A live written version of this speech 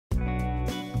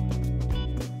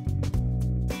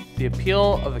The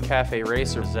appeal of the Cafe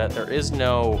Racer is that there is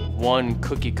no one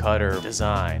cookie cutter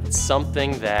design. It's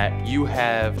something that you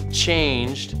have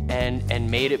changed and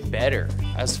made it better.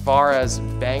 As far as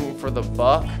bang for the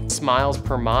buck, miles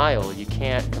per mile, you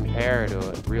can't compare to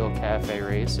a real Cafe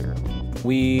Racer.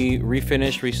 We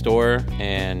refinish, restore,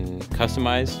 and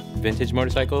customize vintage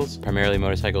motorcycles, primarily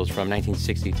motorcycles from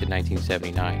 1960 to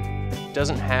 1979. It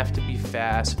doesn't have to be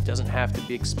fast, it doesn't have to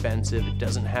be expensive, it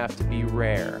doesn't have to be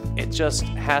rare. It just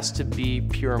has to be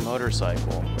pure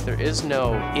motorcycle. There is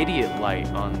no idiot light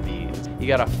on these. You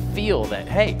gotta feel that,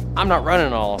 hey, I'm not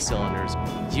running all cylinders.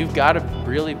 You've gotta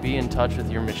really be in touch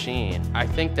with your machine. I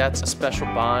think that's a special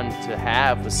bond to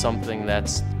have with something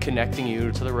that's connecting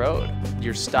you to the road.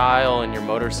 Your style and your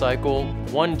motorcycle,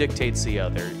 one dictates the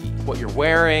other. What you're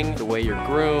wearing, the way you're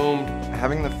groomed.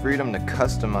 Having the freedom to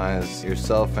customize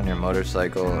yourself and your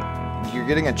motorcycle, you're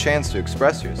getting a chance to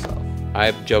express yourself.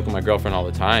 I joke with my girlfriend all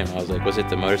the time. I was like, was it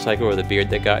the motorcycle or the beard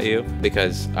that got you?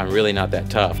 Because I'm really not that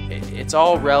tough. It's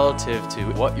all relative to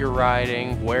what you're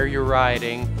riding, where you're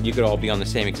riding. You could all be on the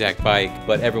same exact bike,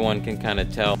 but everyone can kind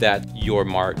of tell that your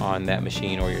mark on that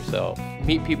machine or yourself.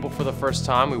 Meet people for the first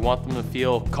time, we want them to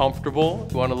feel comfortable,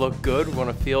 we want to look good, we want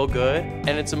to feel good, and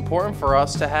it's important for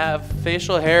us to have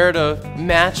facial hair to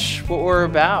match what we're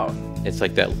about. It's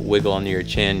like that wiggle under your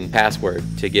chin password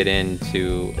to get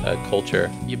into a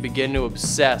culture. You begin to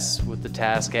obsess with the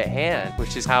task at hand,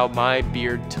 which is how my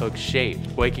beard took shape.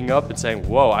 Waking up and saying,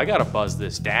 whoa, I gotta buzz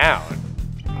this down.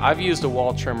 I've used a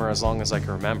wall trimmer as long as I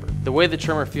can remember. The way the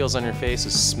trimmer feels on your face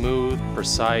is smooth,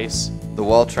 precise. The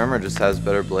wall trimmer just has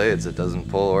better blades. It doesn't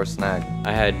pull or snag.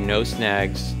 I had no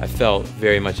snags. I felt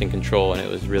very much in control, and it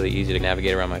was really easy to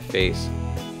navigate around my face.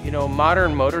 You know,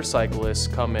 modern motorcyclists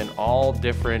come in all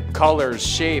different colors,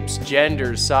 shapes,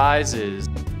 genders, sizes.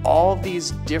 All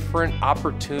these different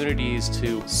opportunities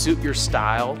to suit your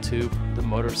style to the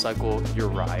motorcycle you're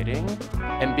riding.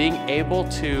 And being able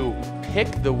to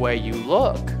pick the way you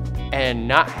look and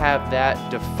not have that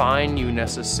define you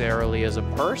necessarily as a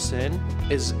person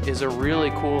is a really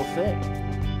cool thing.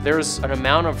 There's an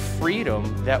amount of freedom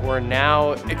that we're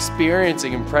now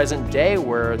experiencing in present day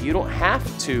where you don't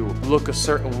have to look a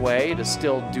certain way to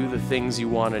still do the things you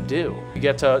want to do. You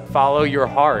get to follow your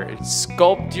heart,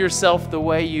 sculpt yourself the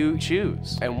way you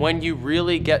choose. And when you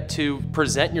really get to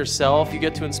present yourself, you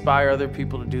get to inspire other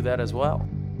people to do that as well.